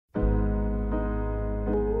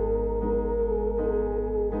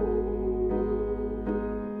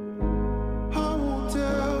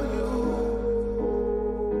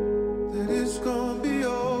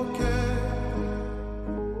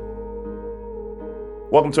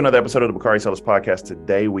Welcome to another episode of the Bakari Sellers Podcast.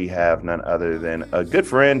 Today we have none other than a good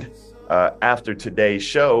friend after today's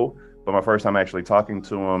show, but my first time actually talking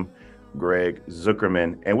to him, Greg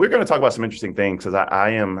Zuckerman. And we're going to talk about some interesting things because I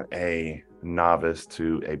am a novice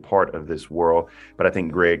to a part of this world, but I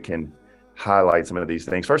think Greg can highlight some of these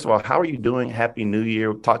things. First of all, how are you doing? Happy New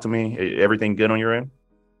Year. Talk to me. Everything good on your end?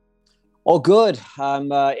 Oh, good.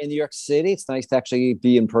 I'm in New York City. It's nice to actually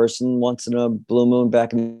be in person once in a blue moon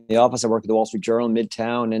back in the office. I work at the Wall Street Journal in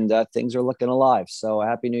Midtown, and things are looking alive. So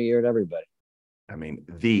happy New Year to everybody. I mean,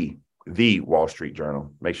 the Wall Street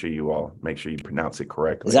Journal. Make sure you pronounce it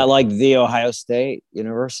correctly. Is that like the Ohio State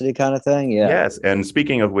University kind of thing? Yeah. Yes. And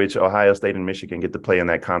speaking of which, Ohio State and Michigan get to play in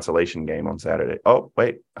that consolation game on Saturday. Oh,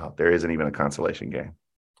 wait. Oh, there isn't even a consolation game.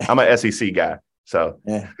 I'm an SEC guy, so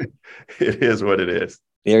Yeah. It is what it is.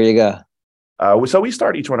 There you go. So we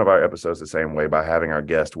start each one of our episodes the same way by having our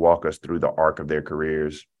guests walk us through the arc of their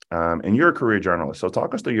careers. And you're a career journalist, so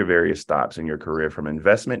talk us through your various stops in your career from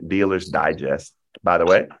Investment Dealer's Digest. By the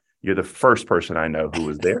way, you're the first person I know who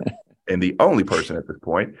was there and the only person at this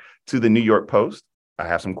point, to the New York Post. I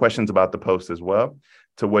have some questions about the Post as well,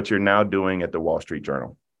 to what you're now doing at the Wall Street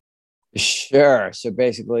Journal. Sure. So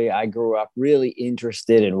basically, I grew up really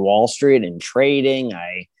interested in Wall Street and trading.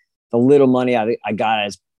 The little money I got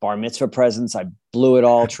as bar mitzvah presents, I blew it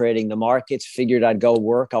all trading the markets, figured I'd go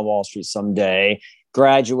work on Wall Street someday,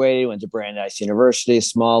 graduated, went to Brandeis University, a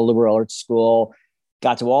small liberal arts school,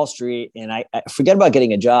 got to Wall Street, and I forget about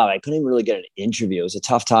getting a job. I couldn't even really get an interview. It was a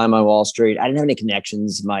tough time on Wall Street. I didn't have any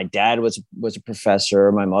connections. My dad was a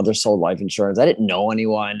professor. My mother sold life insurance. I didn't know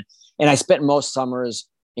anyone. And I spent most summers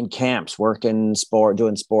in camps,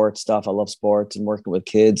 doing sports stuff. I love sports and working with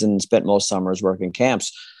kids, and spent most summers working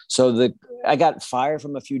camps. So I got fired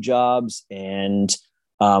from a few jobs and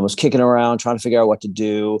was kicking around trying to figure out what to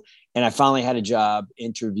do. And I finally had a job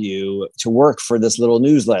interview to work for this little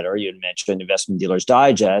newsletter you had mentioned, Investment Dealer's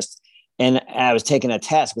Digest. And I was taking a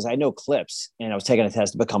test because I know clips, and I was taking a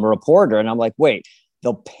test to become a reporter. And I'm like, wait,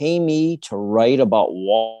 they'll pay me to write about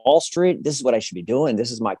Wall Street? This is what I should be doing.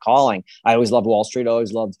 This is my calling. I always loved Wall Street. I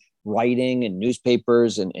always loved writing and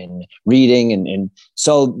newspapers and reading. And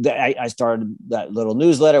so I started that little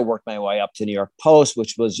newsletter, worked my way up to New York Post,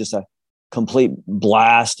 which was just a complete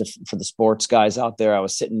blast for the sports guys out there. I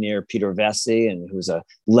was sitting near Peter Vesey, and who's a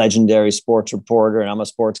legendary sports reporter, and I'm a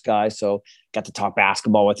sports guy. So got to talk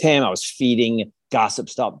basketball with him. I was feeding gossip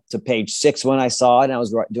stuff to Page 6 when I saw it, and I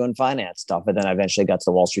was doing finance stuff. And then I eventually got to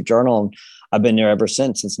the Wall Street Journal, and I've been there ever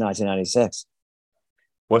since 1996.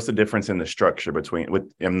 What's the difference in the structure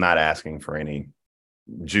I'm not asking for any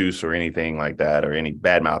juice or anything like that or any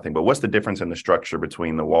bad mouthing, but what's the difference in the structure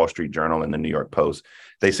between the Wall Street Journal and the New York Post?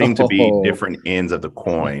 They seem to be different ends of the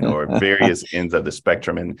coin or various ends of the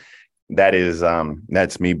spectrum. And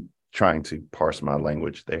that's me trying to parse my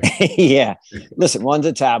language there. Yeah. Listen, one's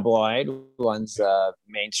a tabloid, one's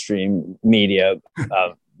mainstream media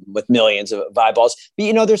with millions of eyeballs.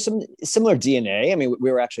 But, there's some similar DNA. I mean,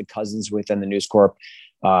 we were actually cousins within the News Corp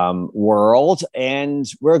world, and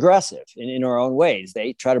we're aggressive in our own ways.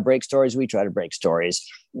 They try to break stories. We try to break stories.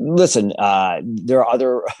 Listen, there are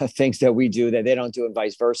other things that we do that they don't do, and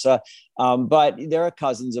vice versa. But they're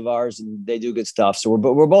cousins of ours, and they do good stuff. So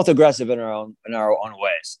we're both aggressive in our own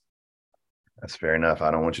ways. That's fair enough.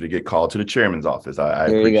 I don't want you to get called to the chairman's office. I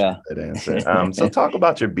appreciate that answer. So talk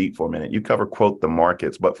about your beat for a minute. You cover, quote, the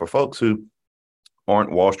markets, but for folks who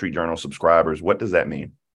aren't Wall Street Journal subscribers, what does that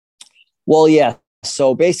mean? Well, yeah.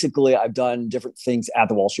 So basically, I've done different things at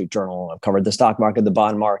the Wall Street Journal. I've covered the stock market, the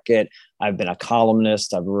bond market. I've been a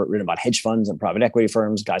columnist. I've written about hedge funds and private equity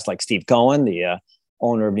firms. Guys like Steve Cohen, the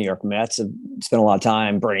owner of New York Mets, have spent a lot of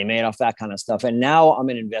time, Bernie Madoff, that kind of stuff. And now I'm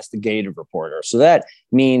an investigative reporter. So that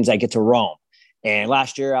means I get to roam. And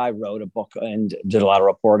last year, I wrote a book and did a lot of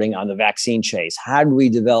reporting on the vaccine chase. How did we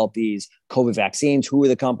develop these COVID vaccines? Who were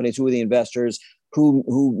the companies? Who were the investors?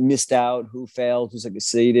 Who missed out, who failed, who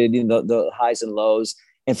succeeded, the highs and lows.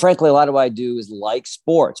 And frankly, a lot of what I do is like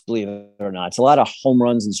sports, believe it or not. It's a lot of home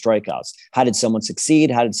runs and strikeouts. How did someone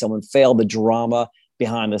succeed? How did someone fail? The drama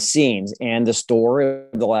behind the scenes. And the story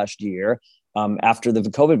of the last year after the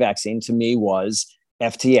COVID vaccine, to me, was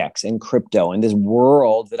FTX and crypto and this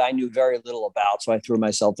world that I knew very little about. So I threw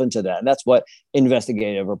myself into that. And that's what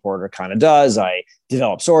investigative reporter kind of does. I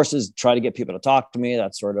develop sources, try to get people to talk to me.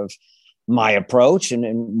 That's sort of my approach and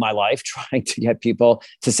in my life, trying to get people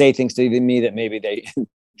to say things to me that maybe they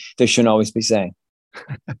shouldn't always be saying.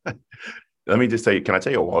 Let me just tell you, can I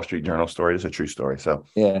tell you a Wall Street Journal story? It's a true story. So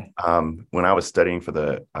yeah, when I was studying for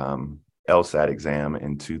the LSAT exam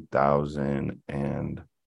in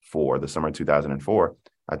 2004, the summer of 2004,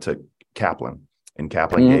 I took Kaplan. and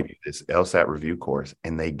Kaplan gave you this LSAT review course,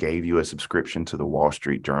 and they gave you a subscription to the Wall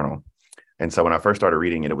Street Journal. And so when I first started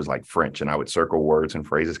reading it, it was like French, and I would circle words and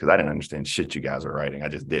phrases because I didn't understand shit you guys were writing. I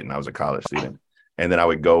just didn't. I was a college student. And then I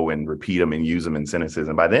would go and repeat them and use them in sentences.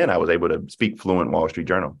 And by then I was able to speak fluent Wall Street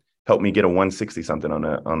Journal. Helped me get a 160 something on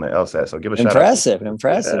the LSAT. So give a shout out.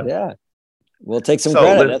 Impressive. Yeah. We'll take some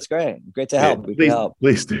credit. That's great. Great to help. We can help.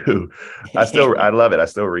 Please do. I love it. I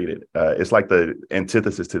still read it. It's like the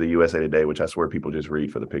antithesis to the USA Today, which I swear people just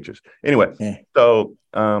read for the pictures. Anyway, so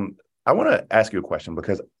I want to ask you a question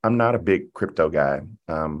because I'm not a big crypto guy.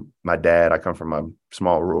 My dad, I come from a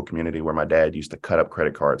small rural community where my dad used to cut up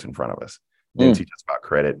credit cards in front of us. Didn't teach us about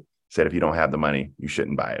credit. Said if you don't have the money, you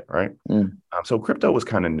shouldn't buy it, right? So crypto was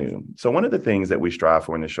kind of new. So one of the things that we strive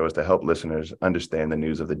for in the show is to help listeners understand the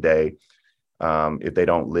news of the day if they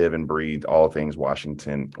don't live and breathe all things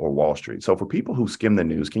Washington or Wall Street. So for people who skim the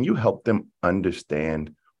news, can you help them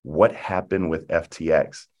understand what happened with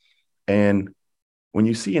FTX? And when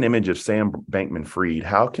you see an image of Sam Bankman-Fried,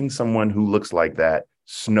 how can someone who looks like that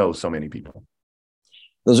know so many people?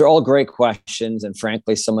 Those are all great questions. And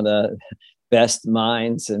frankly, some of the best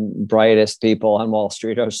minds and brightest people on Wall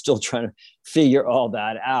Street are still trying to figure all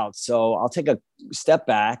that out. So I'll take a step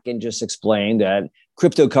back and just explain that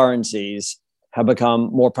cryptocurrencies have become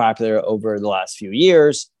more popular over the last few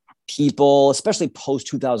years. People, especially post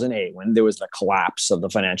 2008, when there was the collapse of the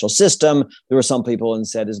financial system, there were some people and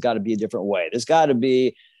said, there's got to be a different way. There's got to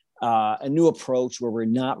be a new approach where we're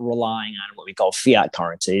not relying on what we call fiat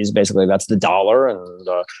currencies. Basically, that's the dollar and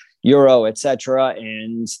the euro, et cetera,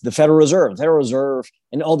 and the Federal Reserve. The Federal Reserve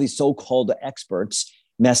and all these so-called experts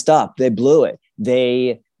messed up. They blew it.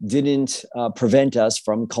 They didn't prevent us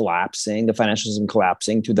from collapsing, the financial system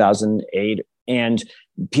collapsing 2008. And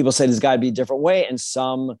people say there's got to be a different way. And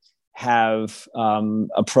some have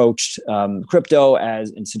approached crypto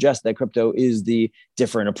and suggest that crypto is the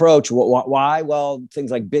different approach. Why? Well,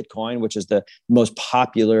 things like Bitcoin, which is the most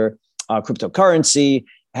popular cryptocurrency,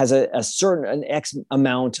 has an X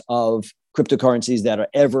amount of cryptocurrencies that are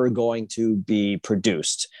ever going to be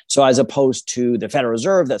produced. So as opposed to the Federal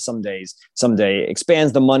Reserve that someday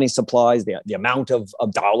expands the money supplies, the amount of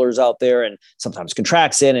dollars out there, and sometimes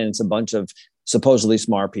contracts it, and it's a bunch of supposedly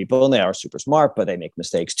smart people, and they are super smart, but they make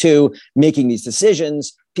mistakes too, making these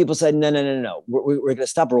decisions. People said, no. We're going to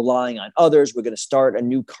stop relying on others. We're going to start a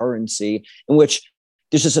new currency in which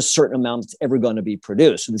there's just a certain amount that's ever going to be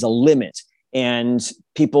produced. So there's a limit. And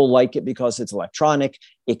people like it because it's electronic.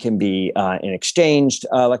 It can be exchanged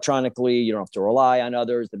electronically. You don't have to rely on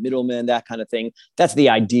others, the middlemen, that kind of thing. That's the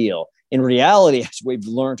ideal. In reality, as we've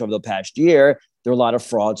learned over the past year, there are a lot of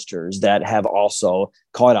fraudsters that have also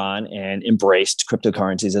caught on and embraced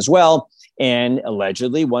cryptocurrencies as well. And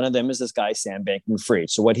allegedly, one of them is this guy, Sam Bankman-Fried.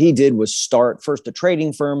 So what he did was start first a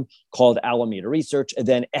trading firm called Alameda Research, and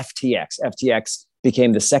then FTX. FTX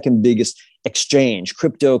became the second biggest exchange,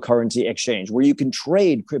 cryptocurrency exchange, where you can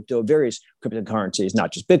trade various cryptocurrencies,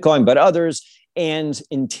 not just Bitcoin, but others. And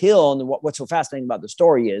what's so fascinating about the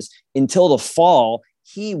story is until the fall,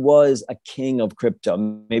 he was a king of crypto,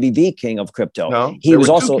 maybe the king of crypto. No, he was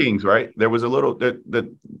also two kings, right? There was a little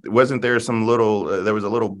wasn't there some little there was a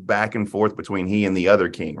little back and forth between he and the other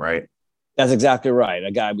king, right? That's exactly right.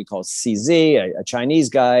 A guy we call CZ, a Chinese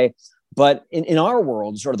guy. But in our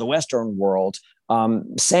world, sort of the Western world,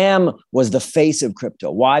 Sam was the face of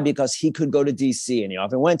crypto. Why? Because he could go to DC, and he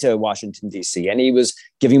often went to Washington, DC, and he was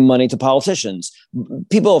giving money to politicians.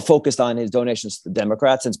 People have focused on his donations to the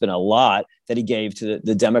Democrats. It's been a lot that he gave to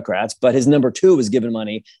the Democrats, but his number two was giving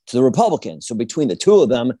money to the Republicans. So between the two of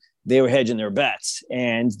them, they were hedging their bets,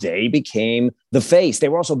 and they became the face. They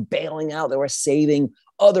were also bailing out. They were saving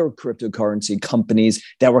other cryptocurrency companies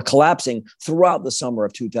that were collapsing throughout the summer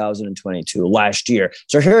of 2022 last year.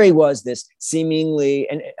 So here he was, this seemingly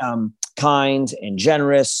kind and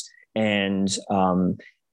generous and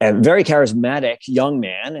a very charismatic young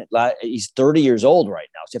man. He's 30 years old right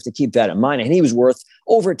now, so you have to keep that in mind. And he was worth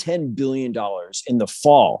over $10 billion in the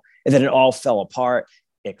fall. And then it all fell apart.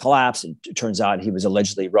 It collapsed. It turns out he was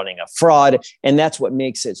allegedly running a fraud. And that's what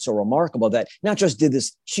makes it so remarkable that not just did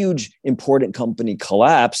this huge, important company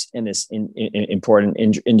collapse and this important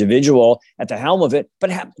individual at the helm of it,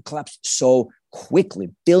 but it collapsed so quickly.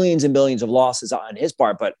 Billions and billions of losses on his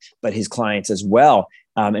part, but his clients as well.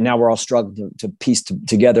 And now we're all struggling to piece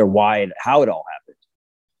together how it all happened.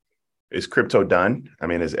 Is crypto done? I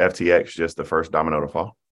mean, is FTX just the first domino to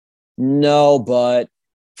fall? No, but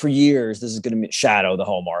for years, this is going to shadow the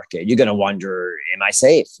whole market. You're going to wonder, am I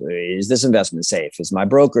safe? Is this investment safe? Is my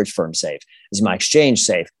brokerage firm safe? Is my exchange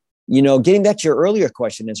safe? Getting back to your earlier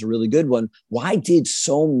question, is a really good one. Why did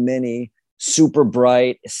so many super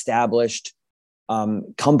bright, established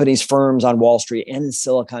companies, firms on Wall Street and in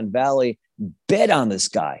Silicon Valley bet on this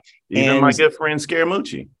guy. Even my good friend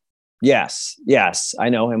Scaramucci. Yes, I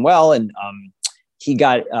know him well, and he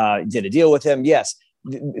did a deal with him. Yes,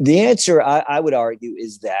 the answer I would argue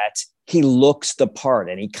is that he looks the part,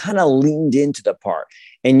 and he kind of leaned into the part.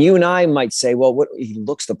 And you and I might say, well, what he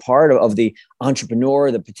looks the part of the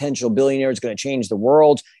entrepreneur, the potential billionaire is going to change the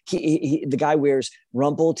world. The guy wears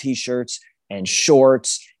rumpled t-shirts and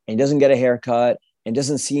shorts and doesn't get a haircut and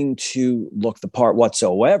doesn't seem to look the part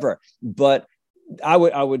whatsoever. But I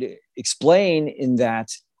would explain in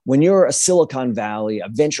that when you're a Silicon Valley, a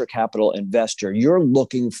venture capital investor, you're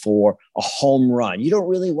looking for a home run. You don't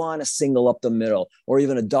really want a single up the middle or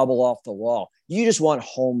even a double off the wall. You just want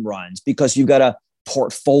home runs because you've got a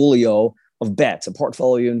portfolio of bets, a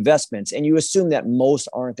portfolio of investments, and you assume that most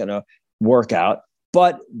aren't going to work out,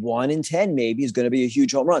 but 1 in 10 maybe is going to be a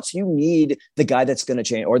huge home run. So you need the guy that's going to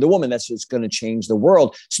change, or the woman that's just going to change the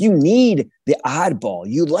world. So you need the oddball.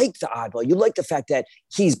 You like the oddball. You like the fact that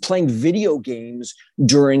he's playing video games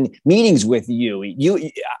during meetings with you.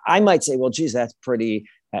 I might say, well, geez, that's pretty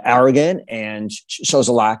arrogant and shows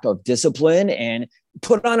a lack of discipline, and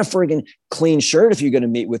put on a friggin' clean shirt if you're going to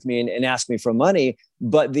meet with me and ask me for money.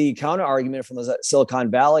 But the counter argument from the Silicon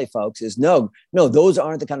Valley folks is no, those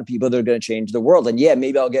aren't the kind of people that are going to change the world. And yeah,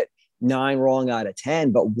 maybe I'll get 9 wrong out of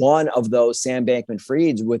 10, but one of those Sam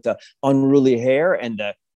Bankman-Frieds with the unruly hair and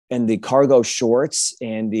the cargo shorts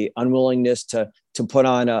and the unwillingness to put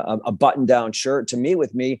on a button-down shirt to meet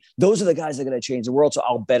with me, those are the guys that are going to change the world. So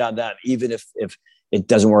I'll bet on them, even if it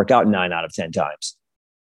doesn't work out 9 out of 10 times.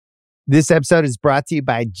 This episode is brought to you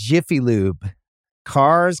by Jiffy Lube.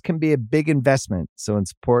 Cars can be a big investment, so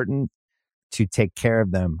it's important to take care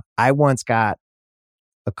of them. I once got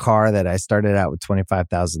a car that I started out with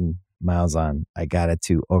 25,000 miles on. I got it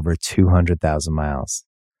to over 200,000 miles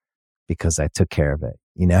because I took care of it.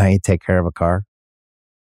 You know how you take care of a car?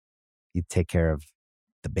 You take care of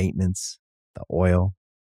the maintenance, the oil,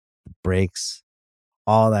 the brakes,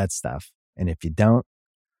 all that stuff. And if you don't,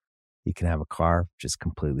 you can have a car just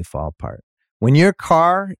completely fall apart. When your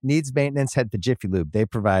car needs maintenance, head to Jiffy Lube. They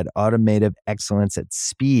provide automotive excellence at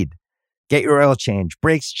speed. Get your oil change,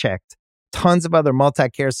 brakes checked, tons of other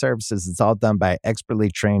multi-care services. It's all done by expertly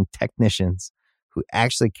trained technicians who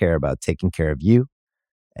actually care about taking care of you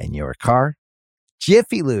and your car.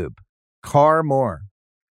 Jiffy Lube, car more.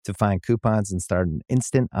 To find coupons and start an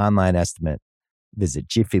instant online estimate, visit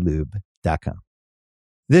jiffylube.com.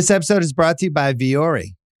 This episode is brought to you by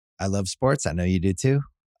Vuori. I love sports. I know you do too.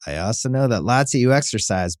 I also know that lots of you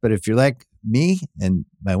exercise, but if you're like me and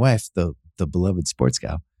my wife, the beloved sports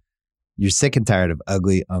gal, you're sick and tired of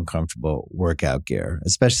ugly, uncomfortable workout gear.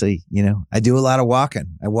 Especially, I do a lot of walking.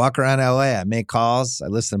 I walk around LA. I make calls. I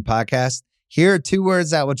listen to podcasts. Here are 2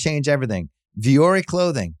 words that will change everything. Vuori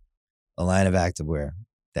Clothing, a line of activewear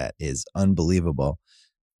that is unbelievable.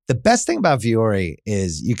 The best thing about Vuori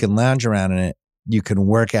is you can lounge around in it. You can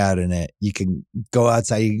work out in it. You can go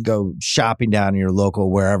outside. You can go shopping down in your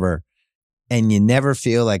local wherever. And you never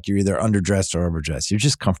feel like you're either underdressed or overdressed. You're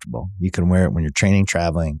just comfortable. You can wear it when you're training,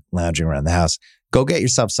 traveling, lounging around the house. Go get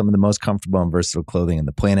yourself some of the most comfortable and versatile clothing on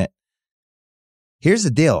the planet. Here's the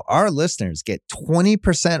deal. Our listeners get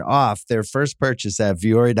 20% off their first purchase at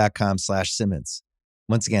vuori.com/Simmons.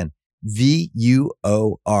 Once again,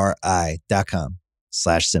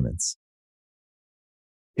 vuori.com/Simmons.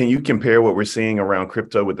 Can you compare what we're seeing around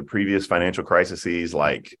crypto with the previous financial crises,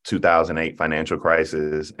 like 2008 financial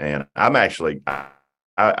crisis? And I'm actually,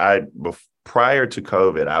 prior to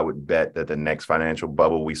COVID, I would bet that the next financial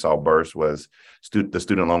bubble we saw burst was the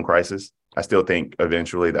student loan crisis. I still think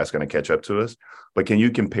eventually that's going to catch up to us. But can you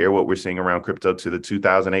compare what we're seeing around crypto to the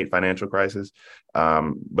 2008 financial crisis?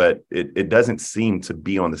 But it doesn't seem to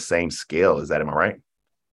be on the same scale as that. Am I right?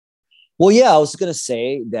 Well, yeah, I was going to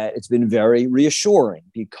say that it's been very reassuring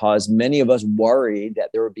because many of us worried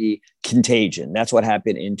that there would be contagion. That's what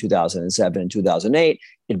happened in 2007 and 2008.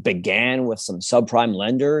 It began with some subprime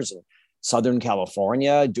lenders in Southern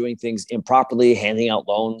California doing things improperly, handing out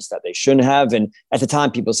loans that they shouldn't have. And at the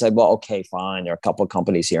time, people said, well, okay, fine. There are a couple of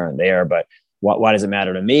companies here and there, but why does it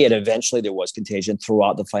matter to me? And eventually there was contagion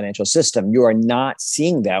throughout the financial system. You are not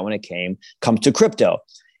seeing that when it comes to crypto.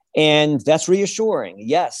 And that's reassuring.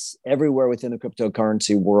 Yes, everywhere within the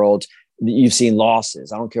cryptocurrency world, you've seen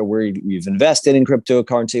losses. I don't care where you've invested in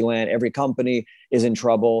cryptocurrency land. Every company is in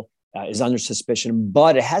trouble, is under suspicion,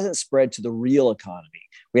 but it hasn't spread to the real economy.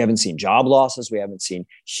 We haven't seen job losses. We haven't seen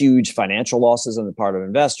huge financial losses on the part of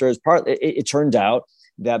investors. It turned out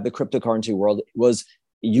that the cryptocurrency world was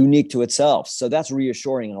unique to itself. So that's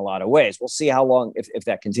reassuring in a lot of ways. We'll see how long, if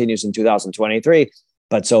that continues in 2023,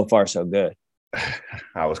 but so far, so good.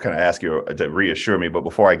 I was going to ask you to reassure me, but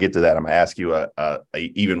before I get to that, I'm going to ask you a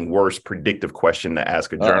even worse predictive question to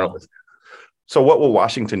ask a journalist. So what will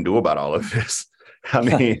Washington do about all of this? I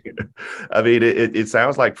mean, it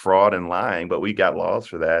sounds like fraud and lying, but we got laws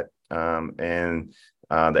for that. And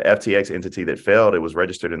the FTX entity that failed, it was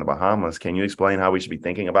registered in the Bahamas. Can you explain how we should be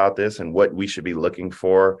thinking about this and what we should be looking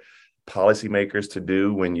for policymakers to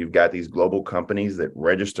do when you've got these global companies that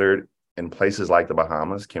registered in places like the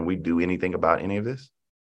Bahamas? Can we do anything about any of this?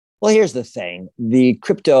 Well, here's the thing. The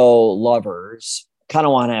crypto lovers kind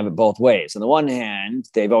of want to have it both ways. On the one hand,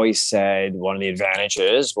 they've always said one of the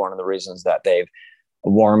advantages, one of the reasons that they've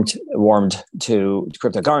warmed to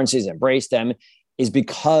cryptocurrencies, embraced them, is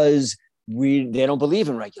because they don't believe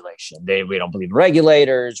in regulation. We don't believe in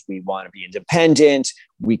regulators. We want to be independent.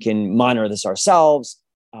 We can monitor this ourselves.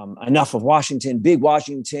 Enough of Washington, big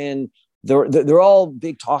Washington. They're all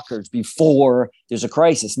big talkers before there's a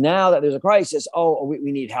crisis. Now that there's a crisis,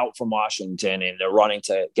 we need help from Washington, and they're running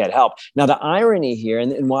to get help. Now, the irony here,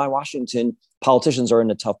 and why Washington politicians are in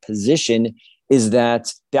a tough position, is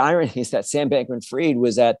that the irony is that Sam Bankman-Fried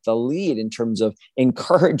was at the lead in terms of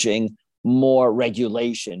encouraging more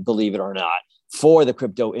regulation, believe it or not, for the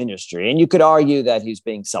crypto industry. And you could argue that he's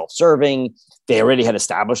being self-serving. They already had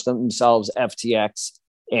established themselves, FTX.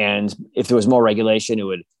 And if there was more regulation, it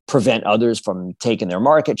would prevent others from taking their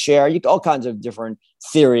market share. All kinds of different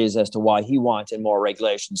theories as to why he wanted more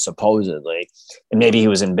regulation, supposedly. And maybe he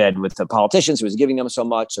was in bed with the politicians who was giving them so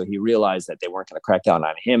much, so he realized that they weren't going to crack down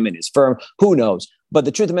on him and his firm. Who knows? But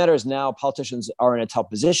the truth of the matter is now politicians are in a tough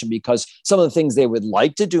position because some of the things they would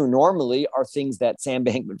like to do normally are things that Sam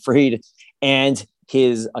Bankman-Fried and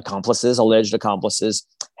his accomplices, alleged accomplices,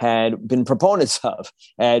 had been proponents of,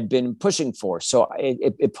 had been pushing for. So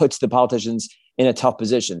it puts the politicians in a tough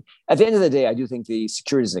position. At the end of the day, I do think the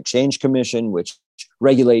Securities and Exchange Commission, which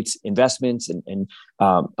regulates investments in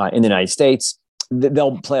the United States,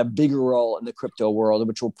 they'll play a bigger role in the crypto world,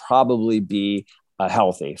 which will probably be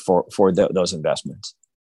healthy for those investments.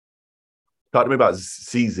 Talk to me about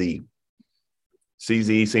CZ.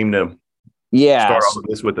 CZ seemed to start off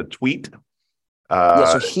this with a tweet.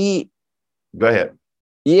 So he... Go ahead.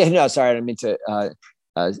 Yeah, no, sorry. I didn't mean to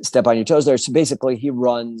step on your toes there. So basically, he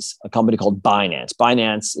runs a company called Binance.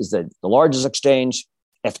 Binance is the largest exchange.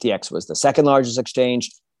 FTX was the second largest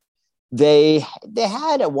exchange. They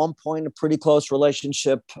had at one point a pretty close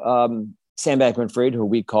relationship. Sam Bankman-Fried, who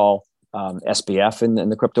we call SBF in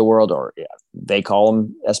the crypto world, or they call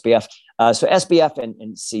him SBF. So SBF and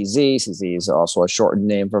CZ. CZ is also a shortened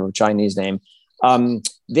name from a Chinese name.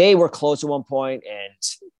 They were close at one point, and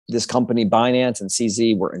this company, Binance and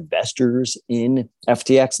CZ, were investors in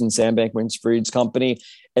FTX and Sam Bankman-Fried's company.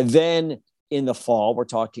 And then in the fall, we're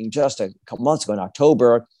talking just a couple months ago in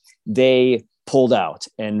October, they pulled out.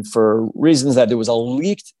 And for reasons that there was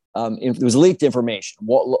leaked information.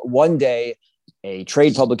 One day, a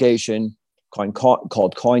trade publication called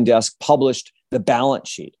CoinDesk published the balance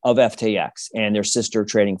sheet of FTX and their sister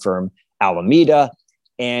trading firm, Alameda.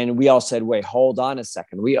 And we all said, wait, hold on a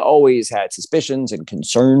second. We always had suspicions and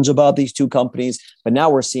concerns about these two companies, but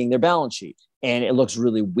now we're seeing their balance sheet and it looks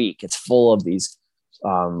really weak. It's full of these,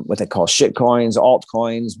 what they call shit coins,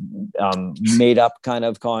 altcoins, made up kind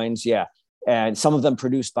of coins. Yeah. And some of them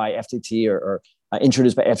produced by FTT or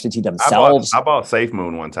introduced by FTT themselves. I bought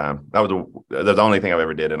SafeMoon one time. That was the only thing I've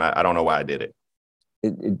ever did. And I don't know why I did it.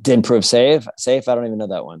 It didn't prove safe. I don't even know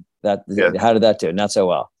that one. How did that do? Not so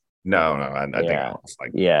well. No, I think it was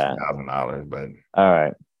like $1,000, but all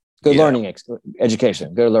right. Good learning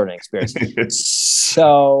education, good learning experience.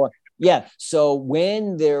 So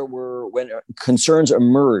when concerns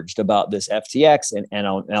emerged about this FTX and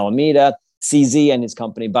Alameda, CZ and his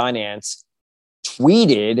company Binance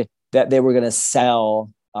tweeted that they were going to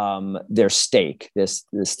sell their stake, the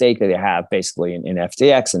stake that they have basically in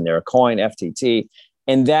FTX and their coin FTT,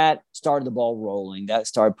 and that started the ball rolling. That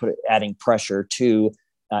started adding pressure to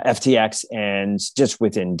FTX, and just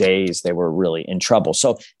within days, they were really in trouble.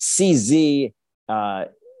 So CZ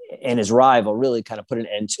and his rival really kind of put an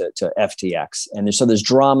end to FTX. And there's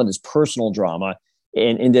drama, there's personal drama,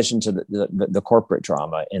 in addition to the corporate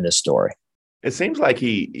drama in this story. It seems like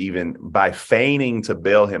he, even by feigning to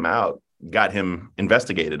bail him out, got him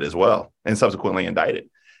investigated as well and subsequently indicted.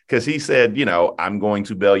 Because he said, I'm going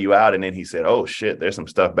to bail you out. And then he said, oh, shit, there's some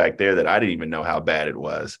stuff back there that I didn't even know how bad it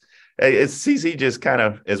was. It's CZ just kind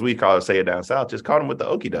of, as we say it down south, just caught him with the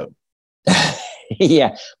okie doke.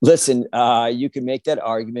 Yeah. Listen, you can make that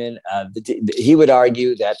argument. He would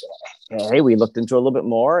argue that, hey, we looked into a little bit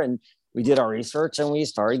more and we did our research and we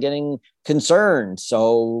started getting concerned.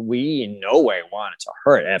 So we in no way wanted to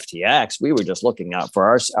hurt FTX. We were just looking out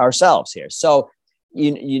for ourselves here. So,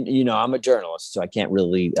 I'm a journalist, so I can't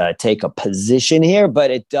really take a position here, but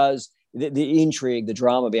it does, the intrigue, the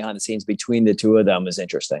drama behind the scenes between the two of them is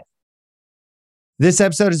interesting. This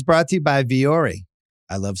episode is brought to you by Viore.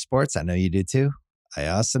 I love sports. I know you do too. I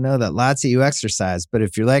also know that lots of you exercise, but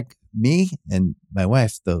if you're like me and my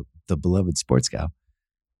wife, the beloved sports gal,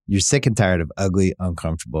 you're sick and tired of ugly,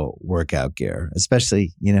 uncomfortable workout gear.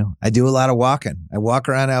 Especially, I do a lot of walking. I walk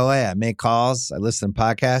around LA. I make calls. I listen to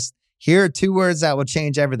podcasts. Here are 2 words that will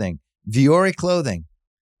change everything. Viore Clothing,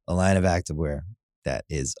 a line of activewear that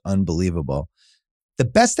is unbelievable. The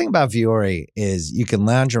best thing about Viore is you can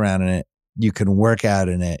lounge around in it. You can work out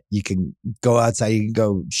in it. You can go outside. You can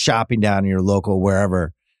go shopping down in your local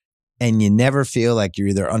wherever. And you never feel like you're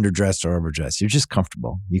either underdressed or overdressed. You're just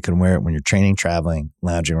comfortable. You can wear it when you're training, traveling,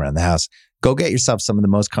 lounging around the house. Go get yourself some of the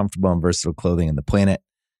most comfortable and versatile clothing on the planet.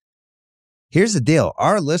 Here's the deal.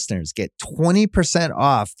 Our listeners get 20%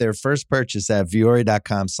 off their first purchase at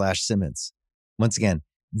Viore.com/Simmons. Once again,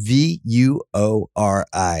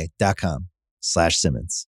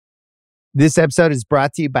 VUORI.com/Simmons. This episode is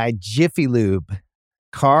brought to you by Jiffy Lube.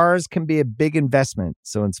 Cars can be a big investment,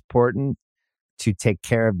 so it's important to take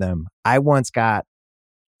care of them. I once got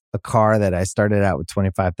a car that I started out with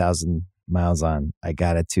 25,000 miles on. I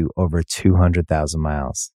got it to over 200,000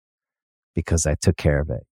 miles because I took care of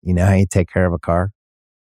it. You know how you take care of a car?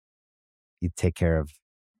 You take care of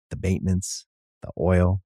the maintenance, the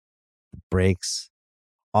oil, the brakes,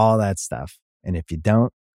 all that stuff. And if you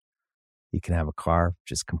don't, you can have a car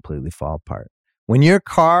just completely fall apart. When your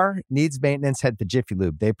car needs maintenance, head to Jiffy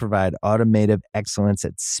Lube. They provide automotive excellence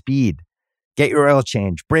at speed. Get your oil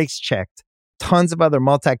change, brakes checked, tons of other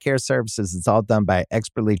multi-care services. It's all done by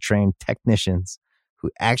expertly trained technicians who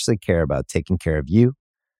actually care about taking care of you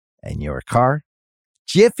and your car.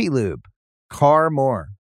 Jiffy Lube, car more.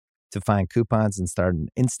 To find coupons and start an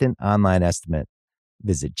instant online estimate,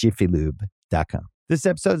 visit jiffylube.com. This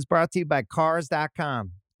episode is brought to you by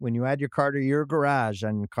Cars.com. When you add your car to your garage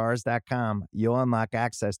on Cars.com, you'll unlock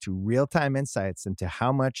access to real-time insights into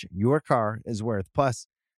how much your car is worth. Plus,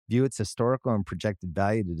 view its historical and projected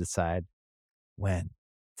value to decide when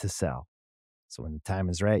to sell. So when the time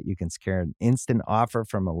is right, you can secure an instant offer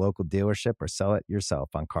from a local dealership or sell it yourself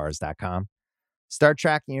on Cars.com. Start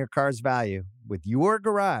tracking your car's value with your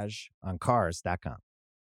garage on Cars.com.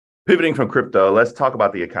 Pivoting from crypto, let's talk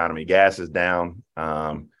about the economy. Gas is down.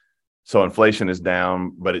 So inflation is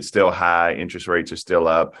down, but it's still high. Interest rates are still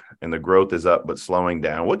up, and the growth is up, but slowing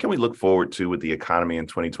down. What can we look forward to with the economy in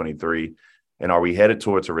 2023? And are we headed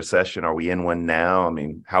towards a recession? Are we in one now? I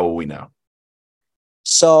mean, how will we know?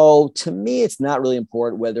 So to me, it's not really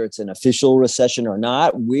important whether it's an official recession or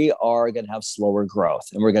not. We are going to have slower growth,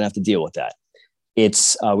 and we're going to have to deal with that.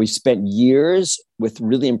 We've spent years with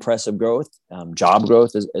really impressive growth, job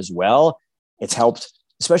growth as well. It's helped,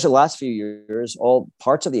 especially the last few years, all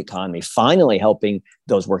parts of the economy, finally helping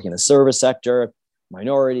those working in the service sector,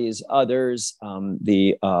 minorities, others,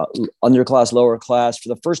 the underclass, lower class. For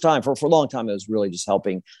the first time, for a long time, it was really just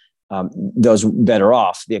helping those better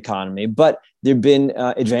off the economy. But there have been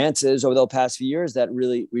advances over the past few years that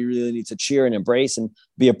we really need to cheer and embrace and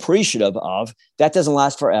be appreciative of. That doesn't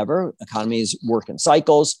last forever. Economies work in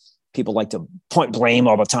cycles. People like to point blame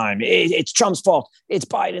all the time. It's Trump's fault. It's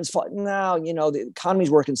Biden's fault. No, the economies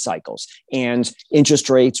work in cycles, and interest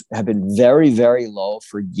rates have been very, very low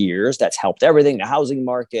for years. That's helped everything. The housing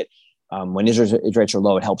market. When interest rates are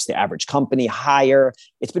low, it helps the average company hire.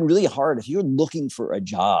 It's been really hard. If you're looking for a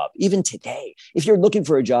job, even today, if you're looking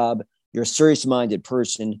for a job, you're a serious-minded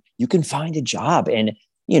person, you can find a job. And,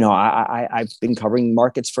 I've been covering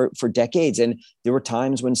markets for decades, and there were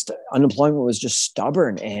times when unemployment was just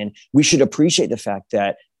stubborn, and we should appreciate the fact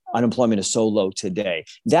that unemployment is so low today.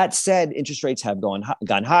 That said, interest rates have gone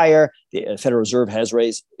higher. The Federal Reserve has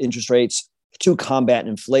raised interest rates to combat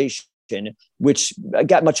inflation, which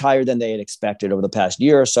got much higher than they had expected over the past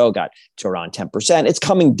year or so, got to around 10%. It's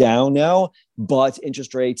coming down now, but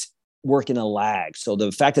interest rates work in a lag. So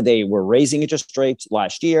the fact that they were raising interest rates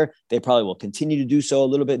last year, they probably will continue to do so a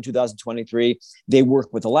little bit in 2023. They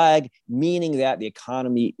work with a lag, meaning that the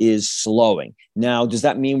economy is slowing. Now, does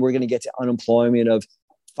that mean we're going to get to unemployment of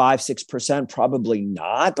 5-6%? Probably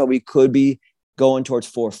not, but we could be going towards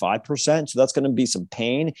 4 or 5%. So that's going to be some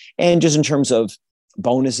pain. And just in terms of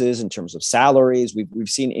bonuses, in terms of salaries, we've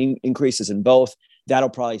seen increases in both. That'll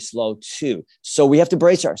probably slow too. So we have to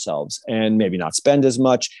brace ourselves and maybe not spend as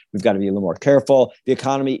much. We've got to be a little more careful. The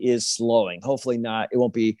economy is slowing. Hopefully not. It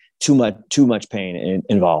won't be too much pain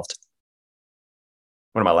involved.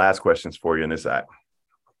 One of my last questions for you, and this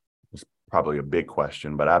is probably a big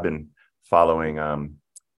question, but I've been following.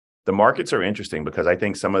 The markets are interesting because I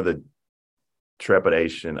think some of the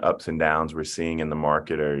trepidation, ups and downs we're seeing in the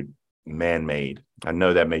market are man-made. I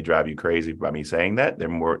know that may drive you crazy by me saying that.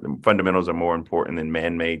 The fundamentals are more important than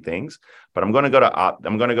man-made things. But I'm going to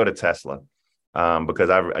go to Tesla because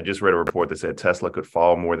I just read a report that said Tesla could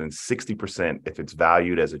fall more than 60% if it's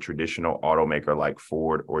valued as a traditional automaker like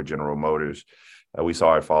Ford or General Motors. We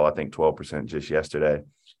saw it fall, I think, 12% just yesterday.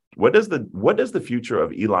 What does the future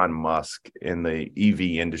of Elon Musk in the EV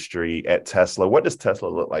industry at Tesla? What does Tesla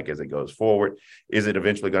look like as it goes forward? Is it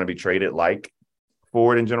eventually going to be traded like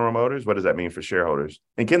Ford and General Motors? What does that mean for shareholders?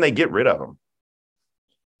 And can they get rid of them?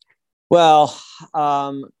 Well,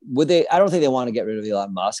 would they? I don't think they want to get rid of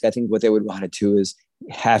Elon Musk. I think what they would want to do is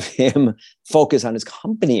have him focus on his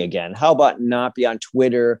company again. How about not be on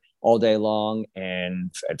Twitter all day long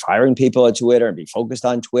and firing people at Twitter and be focused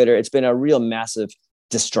on Twitter? It's been a real massive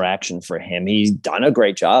distraction for him. He's done a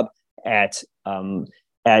great job at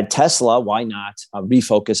Tesla. Why not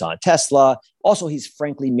refocus on Tesla? Also, he's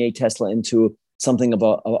frankly made Tesla into something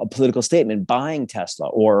about a political statement, buying Tesla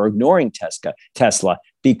or ignoring Tesla,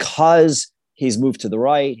 because he's moved to the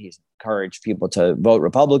right. He's encouraged people to vote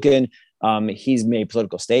Republican. He's made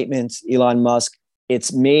political statements, Elon Musk.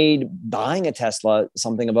 It's made buying a Tesla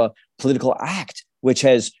something of a political act, which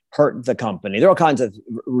has hurt the company. There are all kinds of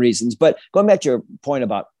reasons. But going back to your point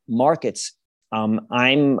about markets,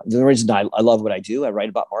 the reason I love what I do, I write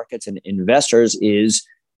about markets and investors, is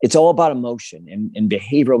it's all about emotion and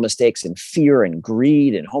behavioral mistakes and fear and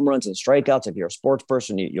greed and home runs and strikeouts. If you're a sports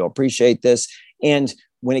person, you'll appreciate this. And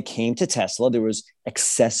when it came to Tesla, there was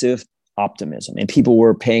excessive optimism and people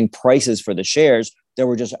were paying prices for the shares that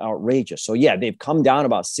were just outrageous. So yeah, they've come down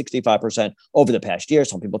about 65% over the past year.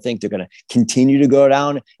 Some people think they're going to continue to go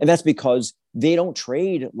down. And that's because they don't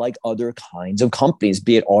trade like other kinds of companies,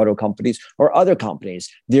 be it auto companies or other companies.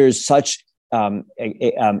 There's such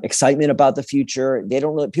excitement about the future.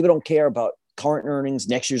 People don't care about current earnings,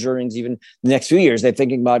 next year's earnings, even the next few years. They're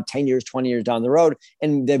thinking about 10 years, 20 years down the road,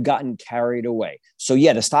 and they've gotten carried away. So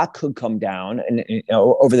yeah, the stock could come down and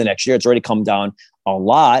over the next year. It's already come down a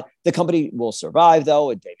lot. The company will survive though.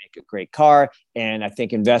 They make a great car. And I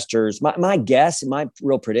think investors, my guess, my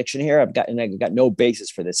real prediction here, I've got no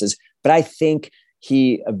basis for this, but I think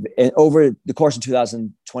he, over the course of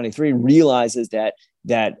 2023, realizes that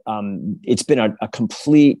it's been a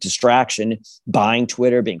complete distraction, buying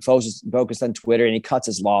Twitter, being focused on Twitter, and he cuts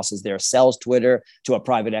his losses there, sells Twitter to a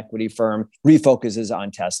private equity firm, refocuses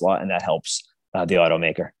on Tesla, and that helps the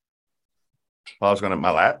automaker. Well, I was going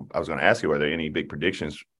to ask you, are there any big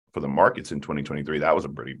predictions for the markets in 2023? That was a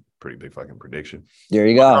pretty big fucking prediction. There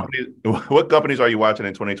you go. What companies are you watching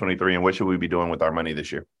in 2023, and what should we be doing with our money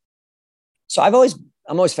this year? So I'm always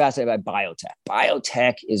fascinated by biotech.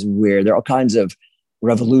 Biotech is where there are all kinds of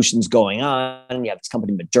revolutions going on. You have this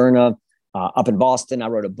company, Moderna, up in Boston. I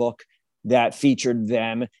wrote a book that featured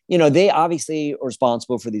them. They obviously are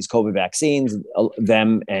responsible for these COVID vaccines,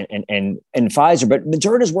 them and Pfizer, but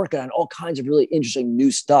Moderna is working on all kinds of really interesting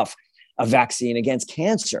new stuff, a vaccine against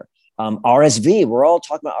cancer. RSV, we're all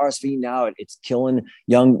talking about RSV now. It's killing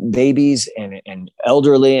young babies and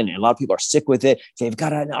elderly, and a lot of people are sick with it. They've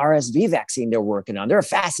got an RSV vaccine they're working on. They're a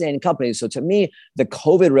fascinating company. So to me, the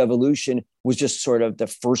COVID revolution was just sort of the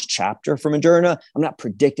first chapter for Moderna. I'm not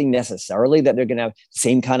predicting necessarily that they're going to have the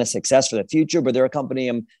same kind of success for the future, but they're a company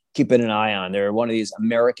I'm keeping an eye on. They're one of these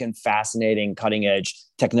American, fascinating, cutting edge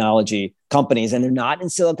technology companies, and they're not in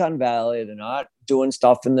Silicon Valley. They're not doing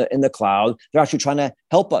stuff in the cloud. They're actually trying to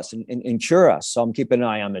help us and cure us. So I'm keeping an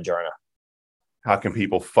eye on Moderna. How can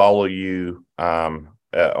people follow you on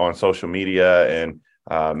social media and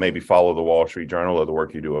maybe follow the Wall Street Journal or the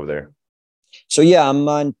work you do over there? So yeah, I'm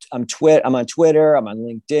on Twitter, I'm on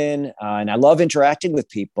LinkedIn, and I love interacting with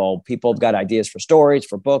people. People have got ideas for stories,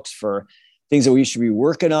 for books, for things that we should be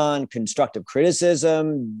working on, constructive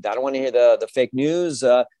criticism. I don't want to hear the fake news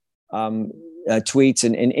tweets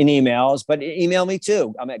and emails, but email me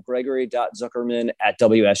too. I'm at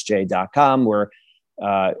gregory.zuckerman@wsj.com. We're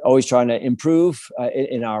always trying to improve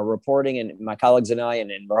in our reporting, and my colleagues and I,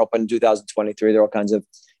 and we're hoping in 2023, there are all kinds of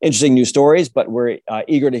interesting new stories, but we're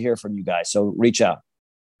eager to hear from you guys. So reach out.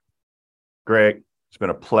 Greg, it's been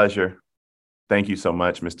a pleasure. Thank you so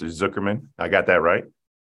much, Mr. Zuckerman. I got that right?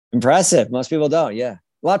 Impressive. Most people don't. Yeah.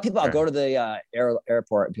 A lot of people, I'll go to the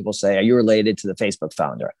airport and people say, are you related to the Facebook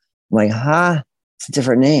founder? I'm like, it's a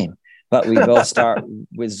different name, but we both start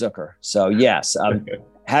with Zucker. So yes,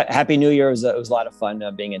 happy New Year. It was a lot of fun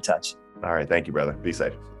being in touch. All right. Thank you, brother. Be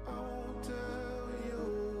safe.